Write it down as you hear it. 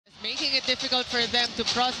making it difficult for them to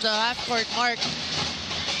cross the half-court mark.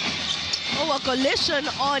 Oh, a collision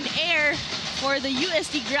on air for the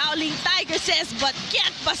UST Growling Tigresses, but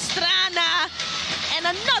Kent Pastrana and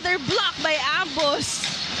another block by Ambos.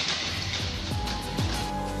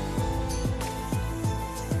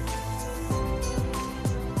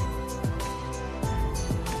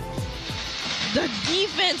 The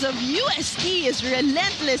defense of UST is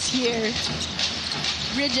relentless here.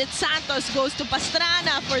 Bridget Santos goes to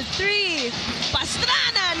Pastrana for 3.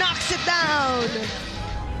 Pastrana knocks it down.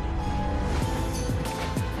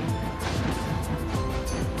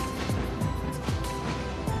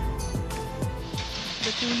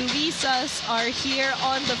 The two Luisas are here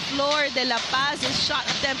on the floor. De La Paz's shot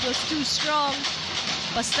attempt was too strong.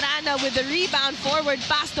 Pastrana with the rebound, forward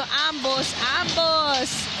pass to Ambos.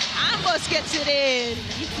 Ambos gets it in.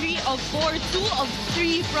 3 of 4, 2 of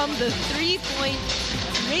 3 from the three-point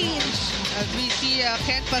range. As we see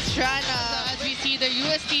Kent Pastrana, as we see the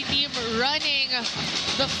UST team running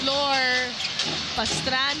the floor.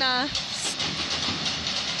 Pastrana's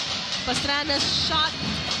shot.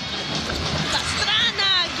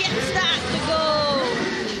 Pastrana gets that to go.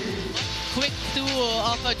 Quick two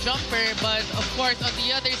off a jumper, but of course on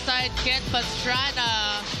the other side, Kent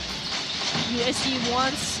Pastrana. USC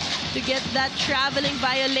wants to get that traveling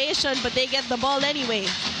violation, but they get the ball anyway.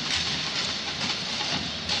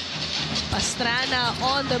 Pastrana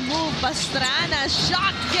on the move. Pastrana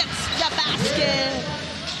shot gets the basket.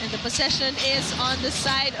 And the possession is on the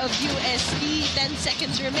side of UST. 10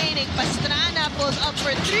 seconds remaining. Pastrana pulls up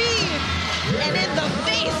for 3. And in the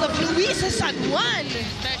face of Luisa San Juan.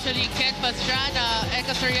 Especially Kent Pastrana,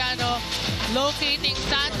 Eka Soriano locating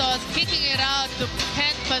Santos, kicking it out to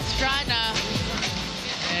Kent Pastrana.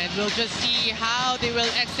 And we'll just see how they will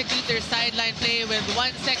execute their sideline play with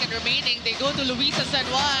 1 second remaining. They go to Luisa San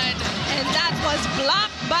Juan. And that was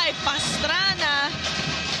blocked by Pastrana.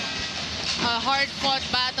 A hard-fought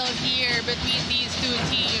battle here between these two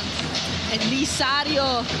teams. And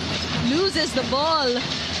Lisario loses the ball.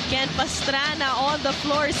 Kent Pastrana on the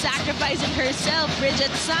floor, sacrificing herself. Bridget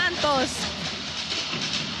Santos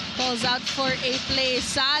calls out for a play.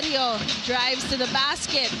 Sario drives to the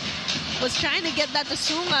basket. Was trying to get that to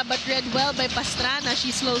Sunga, but read well by Pastrana.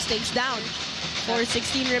 She slows things down.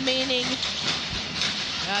 4:16 remaining.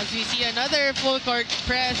 As we see another full-court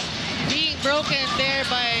press being broken there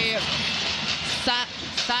by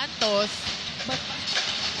Santos. But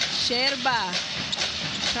Sherba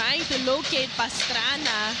trying to locate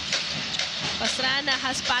Pastrana. Pastrana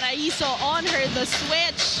has Paraiso on her, the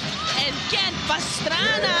switch. And Kent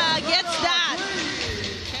Pastrana gets that.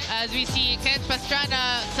 As we see Kent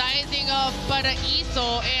Pastrana sizing off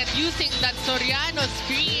Paraiso and using that Soriano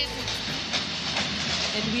screen.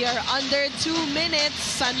 And we are under 2 minutes.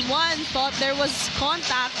 San Juan thought there was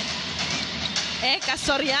contact. Eka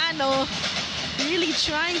Soriano really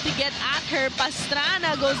trying to get at her.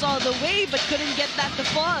 Pastrana goes all the way but couldn't get that to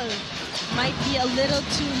fall. Might be a little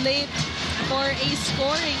too late for a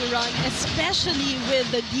scoring run, especially with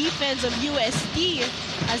the defense of UST,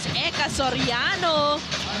 as Eka Soriano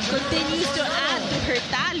continues to add to her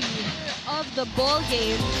tally of the ball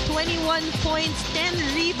game. 21 points, 10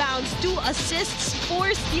 rebounds, 2 assists,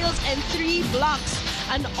 4 steals, and 3 blocks.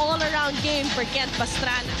 An all-around game for Kent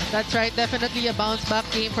Pastrana. That's right, definitely a bounce-back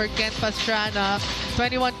game for Kent Pastrana.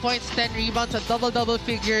 21 points, 10 rebounds, a double-double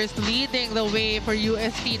figures, leading the way for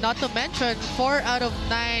UST. Not to mention, 4 out of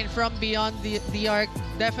 9 from beyond the arc,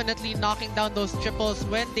 definitely knocking down those triples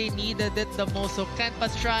when they needed it the most. So Kent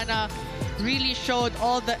Pastrana really showed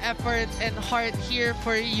all the effort and heart here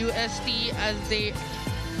for UST as they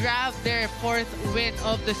grab their 4th win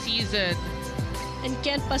of the season. And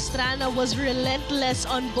Kent Pastrana was relentless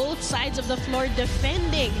on both sides of the floor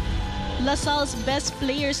defending LaSalle's best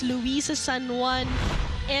players, Luisa San Juan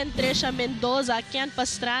and Trisha Mendoza. Kent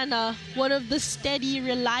Pastrana, one of the steady,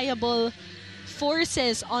 reliable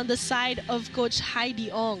forces on the side of Coach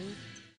Heidi Ong.